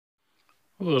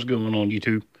What's going on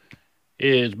YouTube?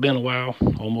 It's been a while,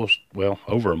 almost, well,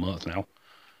 over a month now.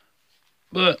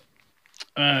 But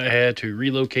I had to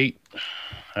relocate.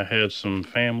 I had some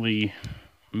family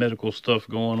medical stuff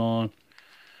going on.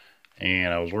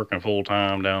 And I was working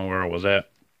full-time down where I was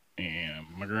at. And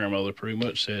my grandmother pretty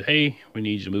much said, hey, we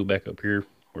need you to move back up here.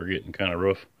 We're getting kind of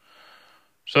rough.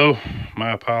 So, my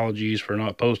apologies for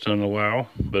not posting in a while.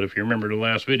 But if you remember the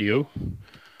last video,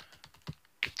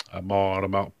 I bought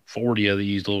about 40 of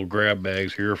these little grab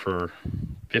bags here for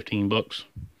 15 bucks.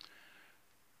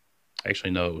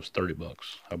 Actually, no, it was 30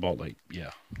 bucks. I bought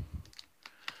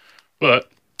But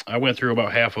I went through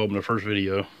about half of them in the first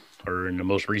video, or in the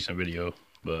most recent video.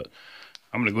 But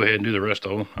I'm going to go ahead and do the rest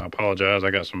of them. I apologize.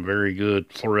 I got some very good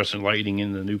fluorescent lighting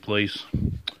in the new place.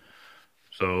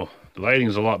 So the lighting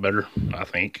is a lot better, I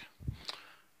think.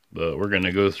 But we're going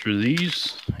to go through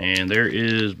these. And there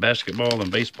is basketball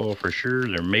and baseball for sure.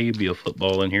 There may be a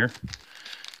football in here.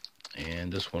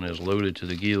 And this one is loaded to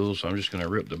the gills. So I'm just going to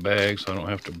rip the bag so I don't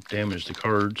have to damage the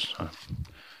cards.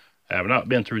 I have not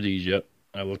been through these yet.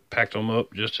 I packed them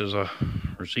up just as I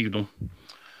received them.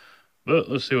 But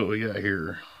let's see what we got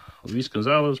here. Luis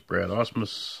Gonzalez, Brad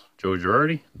Osmus, Joe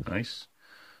Girardi, nice.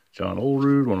 John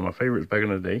Olerud, one of my favorites back in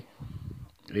the day.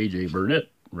 AJ Burnett,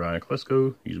 Ryan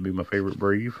Klesko, used to be my favorite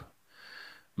Brave.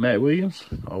 Matt Williams,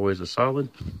 always a solid.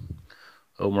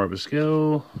 Omar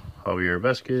Vizquel, Javier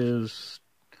Vasquez,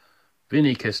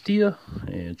 Vinny Castilla,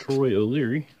 and Troy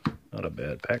O'Leary. Not a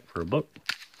bad pack for $1.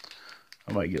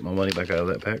 I might get my money back out of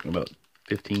that pack in about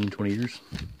 15, 20 years,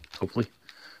 hopefully.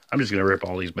 I'm just going to rip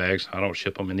all these bags. I don't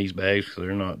ship them in these bags because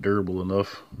they're not durable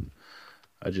enough.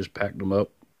 I just packed them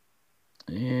up.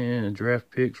 And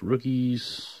draft picks,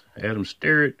 rookies, Adam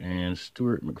Sterrett and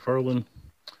Stuart McFarlane.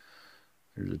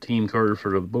 There's a team card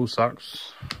for the Bo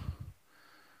Sox.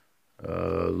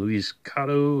 Luis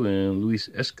Cotto and Luis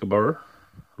Escobar,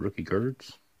 rookie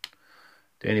cards.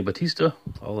 Danny Batista,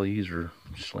 all of these are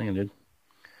slanted.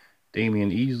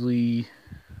 Damian Easley,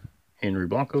 Henry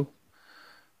Blanco.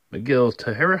 Miguel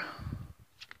Tejera.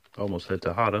 Almost said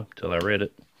Tejada till I read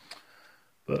it.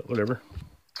 But whatever.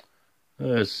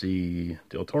 Let's see.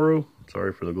 Del Toro.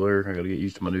 Sorry for the glare. I got to get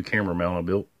used to my new camera mount I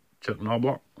built. Chuck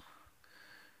Knobloch.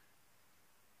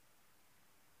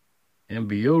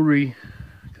 Ambiori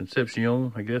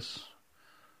Concepcion, I guess.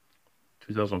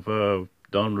 2005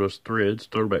 Donruss Threads.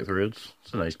 Throwback Threads.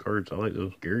 It's a nice cards. I like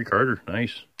those. Gary Carter.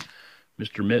 Nice.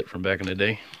 Mr. Mitt from back in the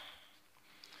day.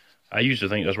 I used to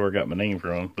think that's where I got my name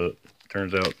from, but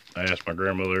turns out I asked my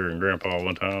grandmother and grandpa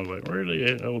one time, I was like, where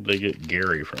the hell did they get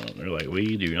Gary from? They're like,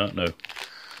 we do not know.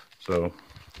 So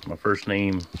my first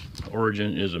name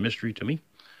origin is a mystery to me,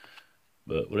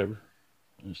 but whatever.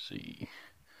 Let's see.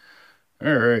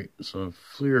 All right, some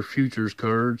Flea Futures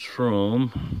cards from,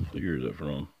 what year is that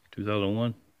from?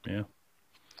 2001, yeah.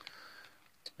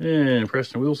 And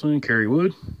Preston Wilson, Kerry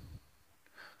Wood.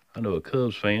 I know a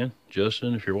Cubs fan.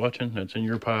 Justin, if you're watching, that's in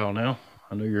your pile now.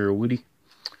 I know you're a Woody.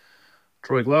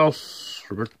 Troy Glaus,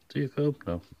 Roberto, is he a Cub?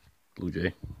 No, Blue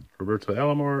Jay. Roberto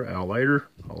Alomar, Al Leiter,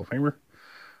 Hall of Famer.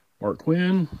 Mark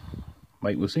Quinn,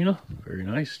 Mike Mussina, very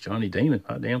nice. Johnny Damon,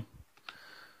 hot damn.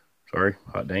 Sorry,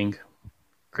 hot dang.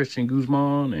 Christian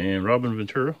Guzman and Robin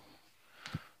Ventura.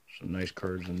 Some nice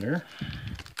cards in there.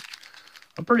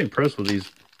 I'm pretty impressed with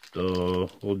these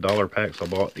little dollar packs I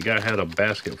bought. The guy had a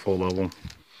basket full of them.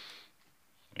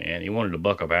 And he wanted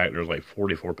 $1 a pack. There's like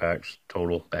 44 packs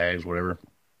total, bags, whatever.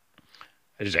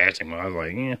 I just asked him. I was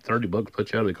like, 30 bucks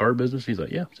put you out of the card business? He's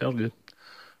like, yeah, sounds good.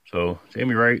 So,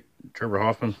 Jamie Wright, Trevor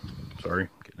Hoffman. Sorry,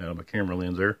 getting out of my camera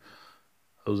lens there.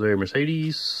 Jose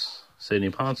Mercedes, Sidney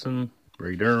Ponson,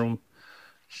 Ray Durham,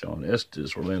 Sean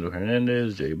Estes, Orlando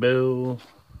Hernandez, Jay Bell.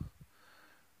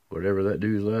 Whatever that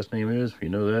dude's last name is. If you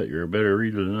know that, you're a better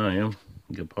reader than I am.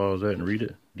 You can pause that and read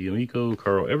it. D'Amico,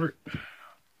 Carl Everett.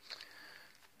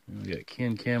 We got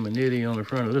Ken Caminiti on the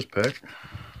front of this pack.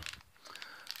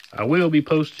 I will be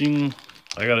posting.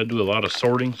 I got to do a lot of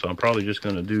sorting, so I'm probably just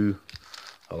going to do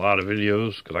a lot of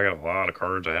videos because I got a lot of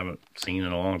cards I haven't seen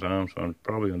in a long time, so I'm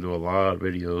probably going to do a lot of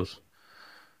videos.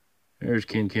 There's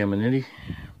Ken Caminiti,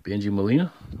 Benji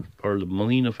Molina, part of the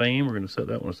Molina fame. We're going to set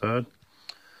that one aside.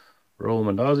 Raul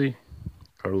Mondazzi,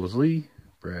 Carlos Lee,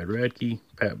 Brad Radke,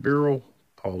 Pat Burrell,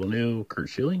 Paul O'Neill, Kurt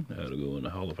Schilling. That'll go in the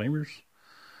Hall of Famers.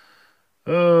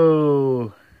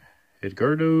 Oh,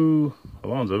 Edgardo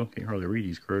Alonso. Can't hardly read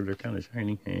these cards. They're kind of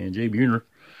shiny. And Jay Buhner,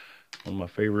 one of my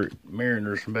favorite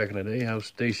Mariners from back in the day. I was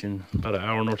stationed about an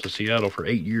hour north of Seattle for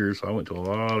 8 years. So I went to a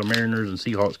lot of Mariners and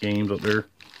Seahawks games up there.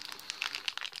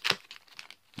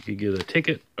 You could get a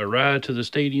ticket, a ride to the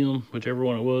stadium, whichever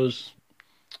one it was,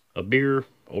 a beer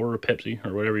or a Pepsi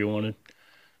or whatever you wanted.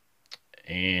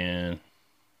 And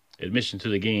admission to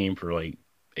the game for like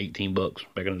 18 bucks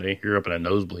back in the day. You're up in the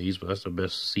nosebleeds, but that's the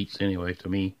best seats anyway to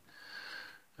me.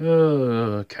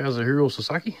 Kazuhiro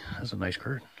Sasaki. That's a nice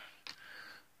card.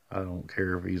 I don't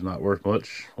care if he's not worth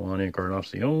much. Juan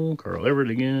Encarnacion, Carl Everett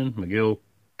again, Miguel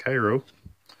Cairo,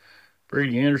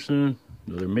 Brady Anderson,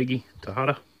 another Miggy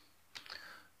Tejada.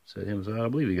 Set him aside. I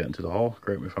believe he got into the Hall.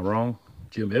 Correct me if I'm wrong.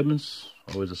 Jim Edmonds,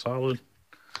 always a solid.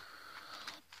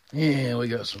 And we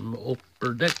got some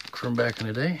Upper Deck from back in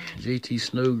the day. JT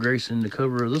Snow gracing the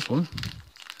cover of this one.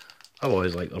 I've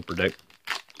always liked Upper Deck,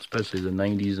 especially the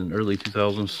 90s and early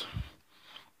 2000s.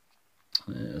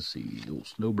 Let's see, the old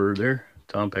Snowbird there.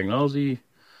 Tom Pagnozzi,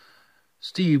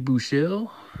 Steve Bouchel,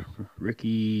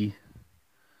 Ricky,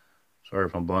 sorry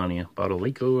if I'm blinding you,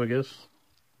 Badalico, I guess.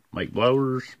 Mike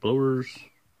Blowers,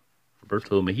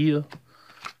 Roberto Mejia.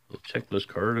 Little checklist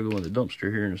card. I'll go in the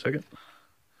dumpster here in a second.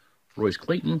 Royce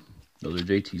Clayton, another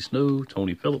JT Snow,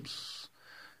 Tony Phillips,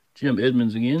 Jim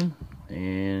Edmonds again,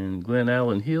 and Glenn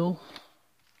Allen Hill.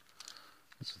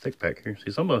 It's a thick pack here.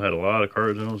 See, some of them had a lot of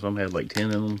cards in them. Some had like 10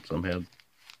 in them. Some had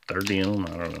 30 in them.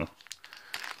 I don't know.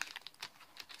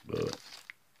 But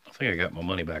I think I got my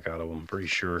money back out of them. I'm pretty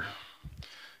sure.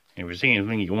 And if you see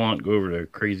anything you want, go over to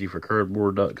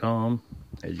crazyforcardboard.com.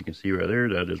 As you can see right there,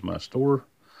 that is my store.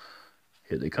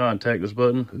 Hit the contact us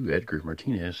button. Ooh, Edgar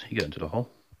Martinez. He got into the Hall.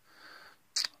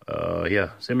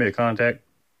 Yeah, send me a contact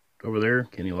over there.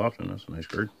 Kenny Lofton, that's a nice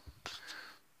card.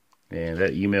 And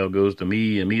that email goes to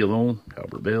me and me alone.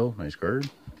 Albert Bell, nice card.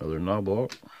 Another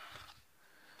Knobloch.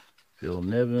 Phil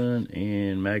Nevin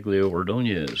and Maglio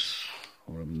Ordonez.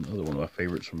 Another one of my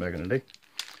favorites from back in the day.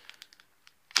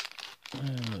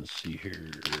 Let's see here.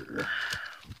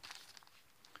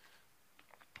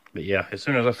 But yeah, as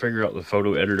soon as I figure out the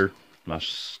photo editor, my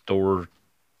store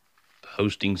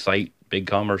hosting site,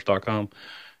 bigcommerce.com,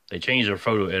 they changed their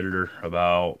photo editor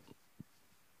about,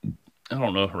 I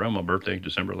don't know, around my birthday,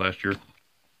 December last year.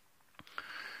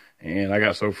 And I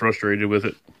got so frustrated with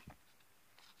it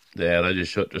that I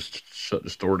just shut the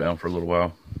store down for a little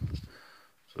while.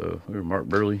 So we were Mark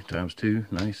Burley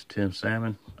 ×2, nice. Tim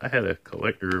Salmon. I had a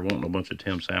collector wanting a bunch of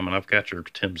Tim Salmon. I've got your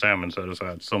Tim Salmon set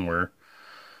aside somewhere,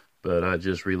 but I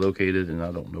just relocated and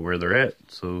I don't know where they're at.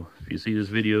 So if you see this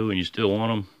video and you still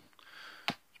want them,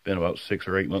 it's been about 6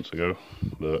 or 8 months ago,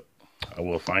 but I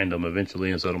will find them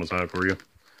eventually and set them aside for you.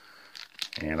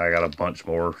 And I got a bunch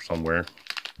more somewhere.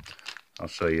 I'll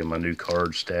show you my new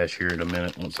card stash here in a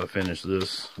minute once I finish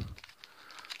this.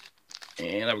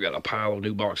 And I've got a pile of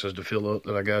new boxes to fill up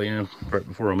that I got in right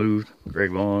before I moved. Greg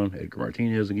Vaughn, Edgar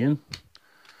Martinez again.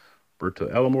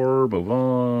 Berto Alomar,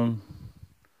 Bovon.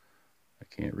 I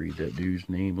can't read that dude's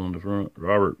name on the front.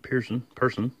 Robert Person.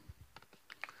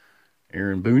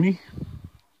 Aaron Booney.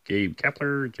 Gabe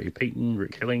Kapler, Jay Payton,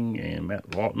 Rick Helling, and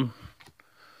Matt Lawton.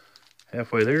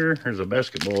 Halfway there's a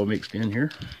basketball mixed in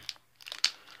here.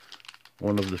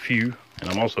 One of the few. And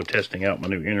I'm also testing out my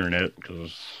new internet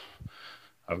because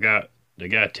I've got, the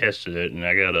guy tested it and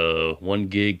I got a 1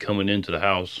 gig coming into the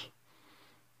house.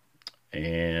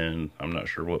 And I'm not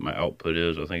sure what my output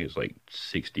is. I think it's like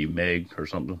 60 meg or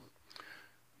something.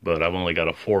 But I've only got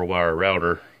a 4-wire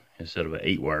router instead of an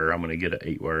 8-wire. I'm going to get an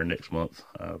 8-wire next month.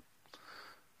 I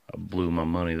blew my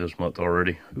money this month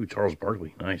already. Ooh, Charles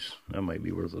Barkley, nice. That might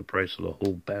be worth the price of the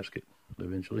whole basket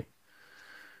eventually.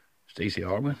 Stacey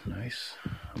Augmon, nice.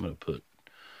 I'm going to put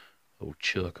old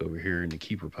Chuck over here in the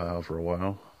keeper pile for a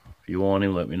while. If you want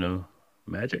him, let me know.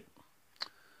 Magic.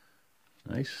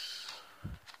 Nice.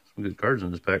 Some good cards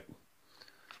in this pack.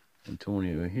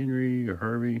 Antonio Henry or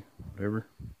Harvey, whatever.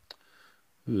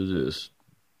 Who is this?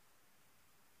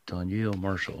 Danielle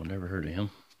Marshall. Never heard of him.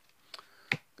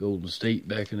 Golden State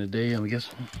back in the day, I'm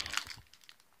guessing.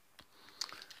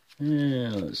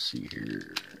 And let's see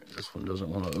here. This one doesn't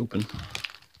want to open.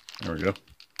 There we go.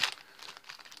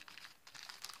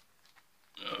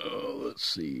 Let's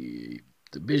see.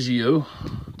 The Biggio,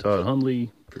 Todd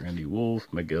Hundley, Randy Wolf,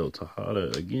 Miguel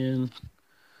Tejada again,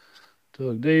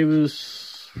 Doug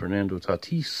Davis, Fernando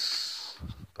Tatis,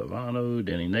 Pavano,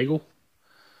 Danny Nagel,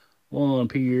 Juan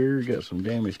Pierre, got some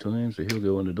damage to him, so he'll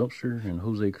go in the dumpster, and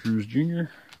Jose Cruz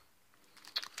Jr.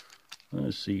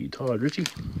 Let's see, Todd Ritchie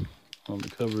on the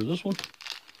cover of this one.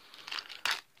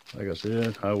 Like I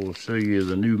said, I will show you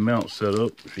the new mount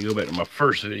setup. If you go back to my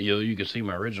first video, you can see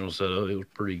my original setup. It was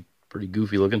pretty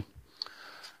goofy looking.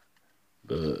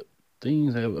 But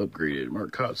things have upgraded.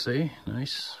 Mark Kotze,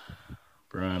 nice.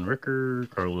 Brian Ricker,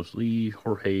 Carlos Lee,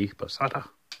 Jorge Posada,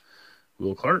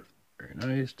 Will Clark, very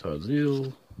nice. Todd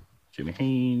Zeal, Jimmy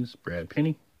Haynes, Brad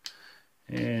Penny,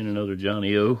 and another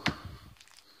Johnny O.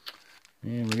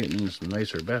 And we're getting into some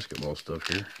nicer basketball stuff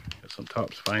here. Got some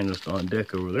Topps Finest on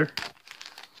deck over there.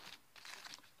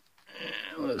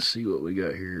 Let's see what we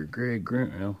got here. Greg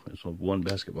Grant. Well, there's one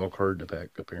basketball card in the pack,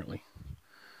 apparently.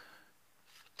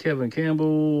 Kevin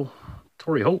Campbell.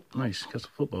 Torrey Holt. Nice. Got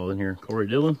some football in here. Corey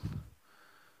Dillon.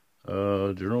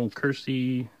 Jerome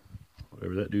Kersey.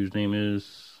 Whatever that dude's name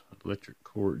is. Electric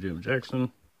Court. Jim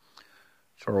Jackson.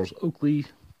 Charles Oakley.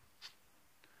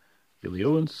 Billy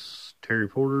Owens. Terry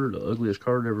Porter. The ugliest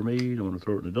card ever made. I'm going to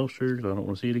throw it in the dumpster. I don't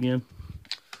want to see it again.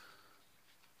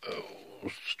 Oh,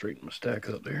 straighten my stack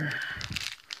up there.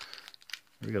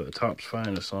 We got a Topps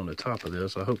Finest on the top of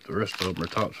this. I hope the rest of them are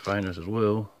Topps Finest as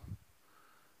well.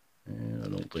 And I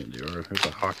don't think they are. There's a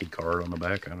hockey card on the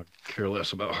back. I don't care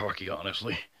less about hockey,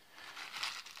 honestly.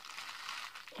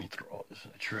 Let me throw all this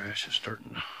in the trash. It's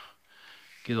starting to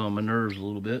get on my nerves a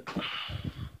little bit.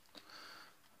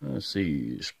 Let's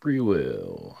see.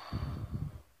 Spreewell.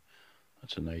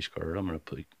 That's a nice card. I'm going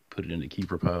to put it in the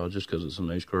keeper pile just because it's a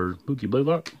nice card. Mookie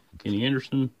Blaylock. Kenny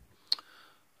Anderson.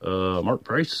 Mark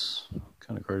Price. What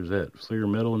kind of card is that? Fleer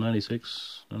Metal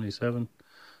 96, 97.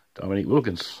 Dominique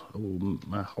Wilkins. Oh,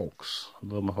 my Hawks. I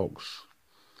love my Hawks.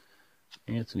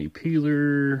 Anthony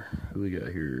Peeler. Who we got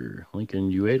here?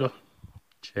 Lincoln Ueda.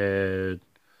 Chad.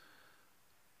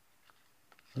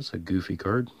 That's a goofy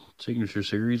card. Signature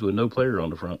series with no player on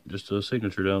the front. Just a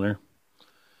signature down there.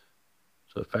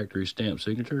 It's a factory stamp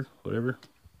signature. Whatever.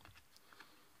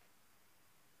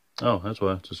 Oh, that's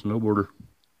why. It's a snowboarder.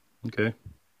 Okay.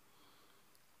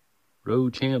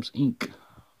 Road Champs Inc.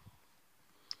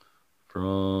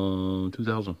 From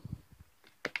 2000.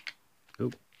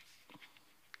 Nope.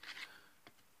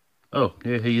 Oh,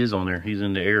 yeah, he is on there. He's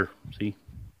in the air. See?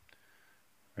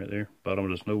 Right there. Bottom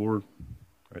of the snowboard.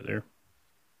 Right there.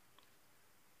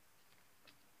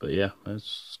 But yeah,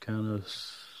 that's kind of,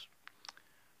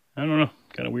 I don't know,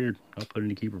 kind of weird. I'll put it in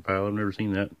the keeper pile. I've never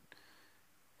seen that.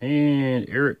 And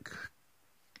Eric,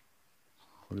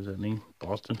 what is that name?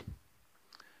 Boston?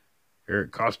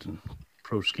 Eric Costin,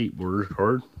 pro skateboarder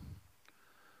card.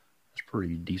 That's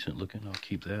pretty decent looking. I'll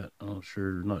keep that. I'm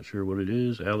not sure what it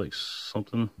is. Alex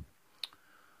something.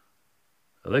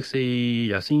 Alexei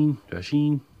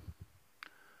Yashin.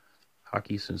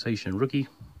 Hockey sensation rookie.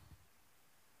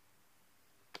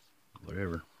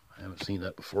 Whatever. I haven't seen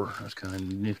that before. That's kind of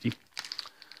nifty.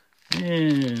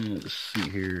 And let's see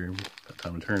here. Got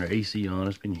time to turn the AC on.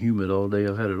 It's been humid all day.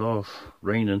 I've had it off.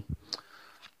 Raining.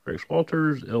 Rex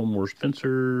Walters, Elmore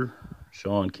Spencer,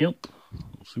 Sean Kemp,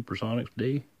 Supersonics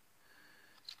Day,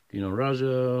 Dino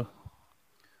Raja,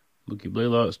 Mookie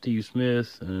Blaylock, Steve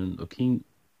Smith, and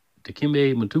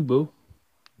Dikembe Mutombo.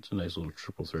 It's a nice little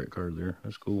triple threat card there.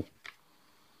 That's cool.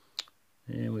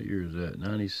 And what year is that?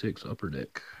 96 Upper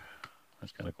Deck.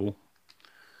 That's kind of cool.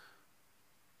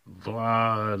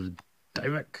 Vlad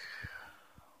Divek,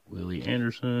 Willie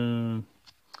Anderson,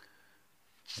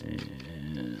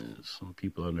 and some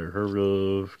people I've never heard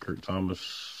of. Kurt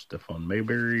Thomas, Stephon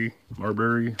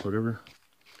Marbury, whatever.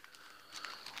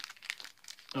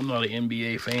 I'm not an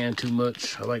NBA fan too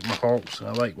much. I like my Hawks, and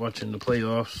I like watching the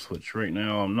playoffs, which right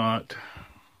now I'm not.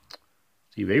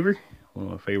 Steve Avery, one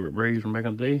of my favorite Braves from back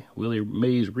in the day. Willie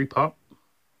Mays Repop,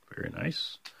 very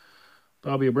nice.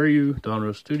 Bobby Abreu,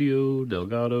 Donruss Studio,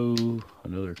 Delgado,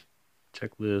 another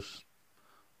checklist.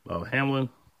 Bob Hamlin,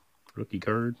 rookie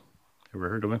card. Ever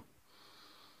heard of him?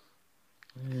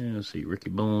 And let's see,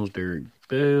 Ricky Bones, Derek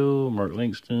Bell, Mark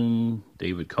Langston,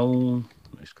 David Cone,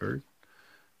 nice card.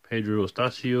 Pedro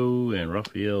Estacio, and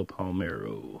Rafael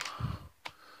Palmeiro.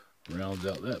 Rounds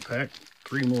out that pack.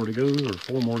 3 more to go, or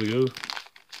 4 more to go.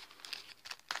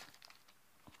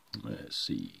 Let's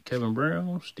see, Kevin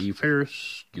Brown, Steve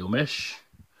Ferris, Gilmesh.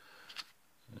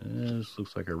 This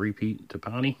looks like a repeat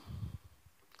Tapani.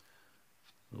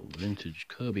 Little vintage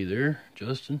cubby there.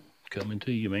 Justin, coming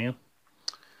to you, man.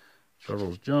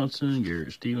 Charles Johnson,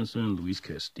 Garrett Stevenson, Luis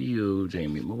Castillo,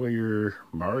 Jamie Moyer,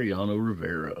 Mariano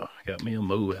Rivera. Got me a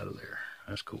Mo out of there.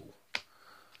 That's cool.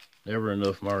 Never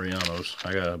enough Marianos.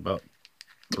 I got about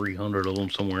 300 of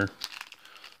them somewhere.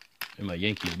 In my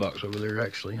Yankees box over there,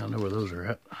 actually. I know where those are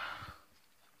at.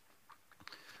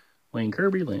 Wayne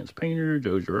Kirby, Lance Painter,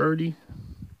 Joe Girardi,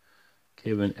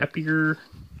 Kevin Eppinger,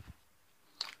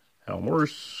 Al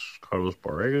Morris, Carlos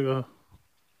Barrega,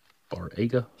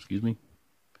 excuse me.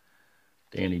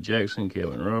 Danny Jackson,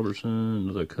 Kevin Robertson,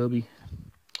 another Cubby.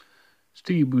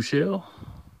 Steve Buechele.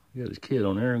 Got his kid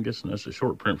on there. I'm guessing that's a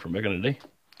short print from back in the day.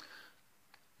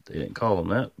 They didn't call him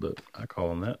that, but I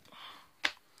call him that.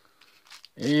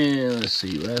 And let's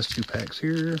see, last 2 packs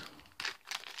here.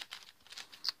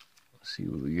 Let's see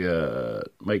what we got.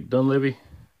 Mike Dunleavy,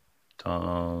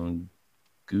 Tom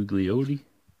Gugliotti,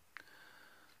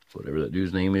 whatever that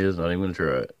dude's name is, not even going to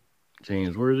try it.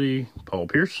 James Worthy, Paul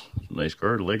Pierce, nice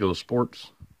card, Lego Sports.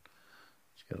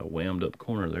 Got a whammed up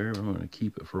corner there. I'm going to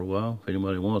keep it for a while. If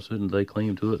anybody wants it and they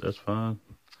claim to it, that's fine.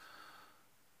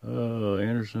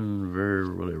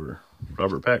 Anderson, whatever.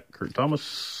 Robert Pack, Kurt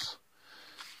Thomas.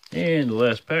 And the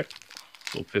last pack.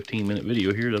 Little 15-minute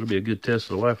video here. That'll be a good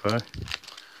test of the Wi-Fi.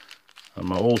 On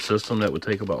my old system, that would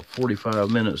take about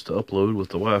 45 minutes to upload with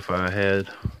the Wi-Fi I had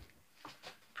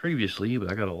previously,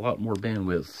 but I got a lot more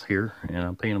bandwidth here, and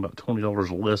I'm paying about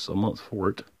 $20 less a month for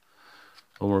it.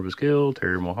 Homer Vizquel,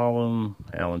 Terry Mulholland,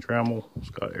 Alan Trammell,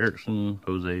 Scott Erickson,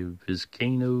 Jose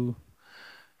Vizcaino,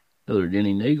 another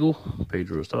Denny Nagel,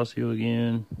 Pedro Estacio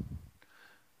again,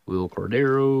 Will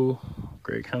Cordero,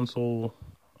 Greg Hansel,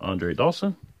 Andre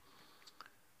Dawson.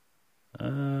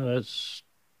 That's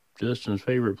Justin's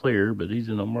favorite player, but he's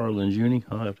in a Marlins uni.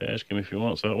 I'll have to ask him if he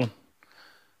wants that one.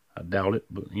 I doubt it,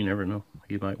 but you never know.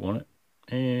 He might want it.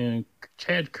 And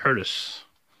Chad Curtis.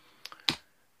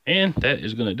 And that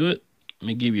is going to do it. Let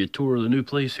me give you a tour of the new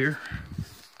place here.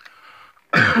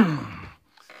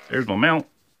 There's my mount.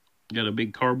 Got a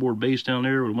big cardboard base down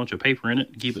there with a bunch of paper in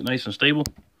it to keep it nice and stable.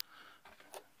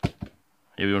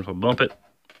 Even if I bump it,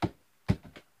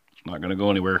 it's not going to go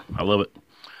anywhere. I love it.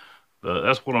 But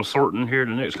that's what I'm sorting here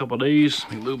the next couple of days.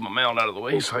 Let me move my mount out of the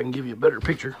way so I can give you a better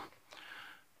picture.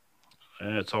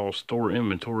 That's all store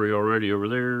inventory already over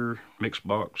there. Mixed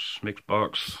box.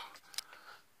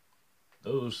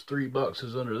 Those 3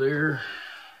 boxes under there,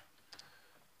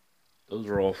 those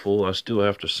are all full. I still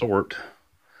have to sort.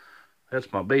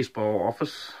 That's my baseball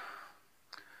office.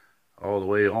 All the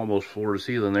way almost floor to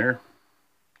ceiling there.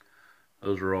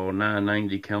 Those are all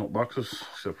 990 count boxes,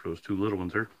 except for those 2 little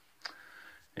ones there.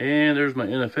 And there's my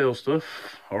NFL stuff,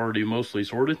 already mostly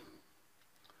sorted.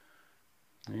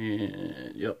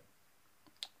 And, yep.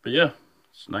 But yeah,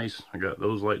 it's nice. I got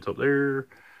those lights up there.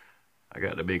 I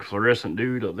got the big fluorescent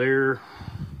dude up there.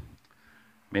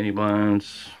 Mini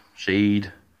blinds,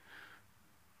 shade,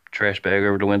 trash bag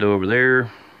over the window over there.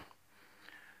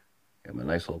 Got my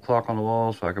nice little clock on the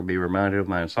wall so I can be reminded of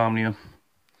my insomnia.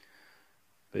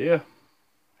 But yeah,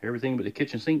 everything but the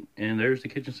kitchen sink. And there's the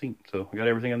kitchen sink. So I got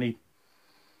everything I need.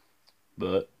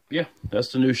 But yeah,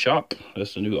 that's the new shop.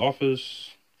 That's the new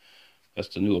office. That's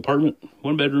the new apartment.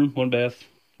 1 bedroom, 1 bath.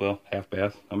 Well, half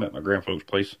bath. I'm at my grandfolks'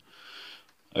 place.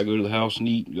 I go to the house and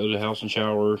eat, go to the house and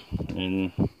shower,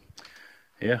 and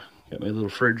yeah, got my little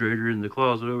refrigerator in the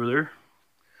closet over there.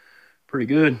 Pretty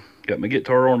good. Got my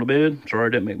guitar on the bed. Sorry I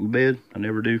didn't make my bed. I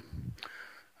never do.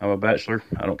 I'm a bachelor.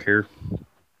 I don't care.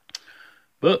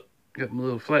 But got my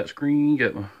little flat screen.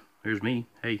 Got my, there's me.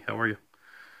 Hey, how are you?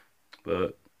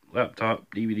 But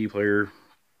laptop, DVD player,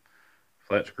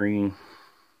 flat screen.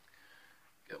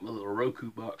 Got my little Roku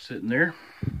box sitting there.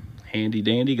 Handy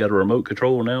dandy. Got a remote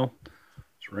control now.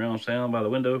 Surround sound by the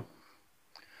window.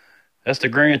 That's the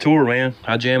grand tour, man.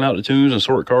 I jam out the tunes and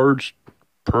sort cards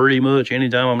pretty much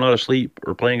anytime I'm not asleep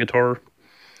or playing guitar.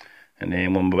 And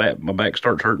then when my back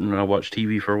starts hurting, I watch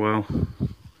TV for a while.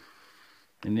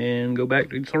 And then go back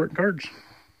to sorting cards.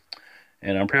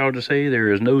 And I'm proud to say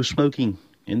there is no smoking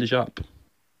in the shop.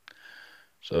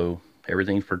 So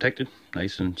everything's protected.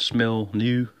 Nice and smell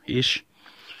new-ish.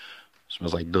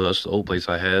 Smells like dust. The old place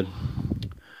I had,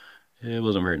 it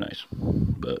wasn't very nice.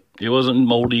 But it wasn't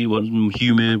moldy, wasn't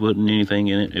humid, wasn't anything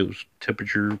in it. It was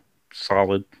temperature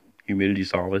solid, humidity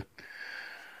solid.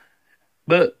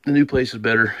 But the new place is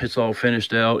better. It's all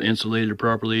finished out, insulated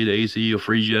properly. The AC will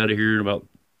freeze you out of here in about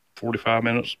 45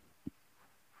 minutes.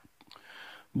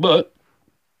 But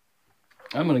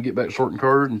I'm going to get back sorting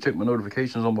cards and check my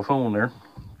notifications on my phone there.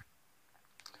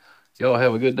 Y'all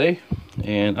have a good day,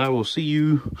 and I will see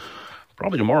you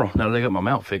probably tomorrow, now that I got my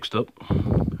mount fixed up.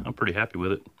 I'm pretty happy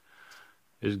with it.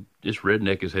 It's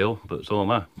redneck as hell, but so am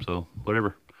I. So,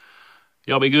 whatever.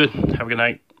 Y'all be good. Have a good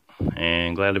night.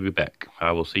 And glad to be back.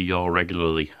 I will see y'all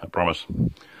regularly. I promise.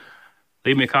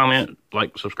 Leave me a comment,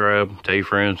 like, subscribe, tell your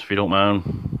friends if you don't mind.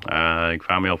 You can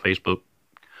find me on Facebook.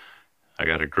 I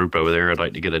got a group over there. I'd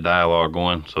like to get a dialogue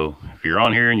going. So, if you're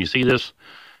on here and you see this,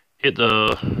 hit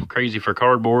the Crazy for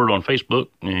Cardboard on Facebook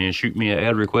and shoot me an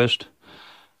ad request.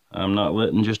 I'm not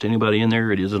letting just anybody in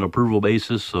there. It is an approval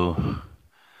basis, so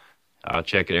I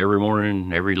check it every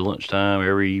morning, every lunchtime,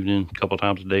 every evening, a couple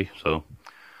times a day. So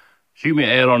shoot me an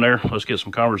ad on there. Let's get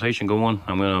some conversation going.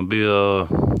 I'm going to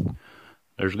be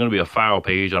there's going to be a file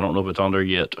page. I don't know if it's on there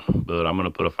yet, but I'm going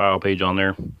to put a file page on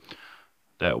there.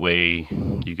 That way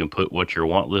you can put what your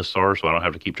want lists are, so I don't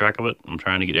have to keep track of it. I'm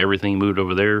trying to get everything moved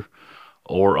over there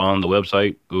or on the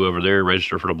website. Go over there,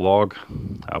 register for the blog.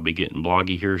 I'll be getting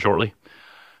bloggy here shortly.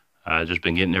 I've just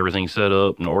been getting everything set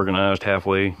up and organized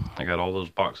halfway. I got all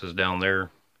those boxes down there.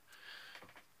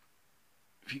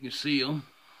 If you can see them,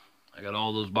 I got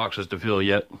all those boxes to fill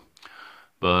yet.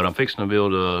 But I'm fixing to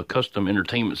build a custom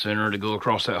entertainment center to go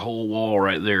across that whole wall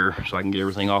right there so I can get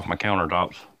everything off my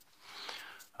countertops.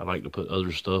 I like to put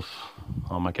other stuff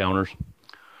on my counters.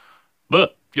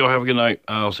 But y'all have a good night.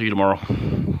 I'll see you tomorrow.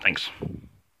 Thanks.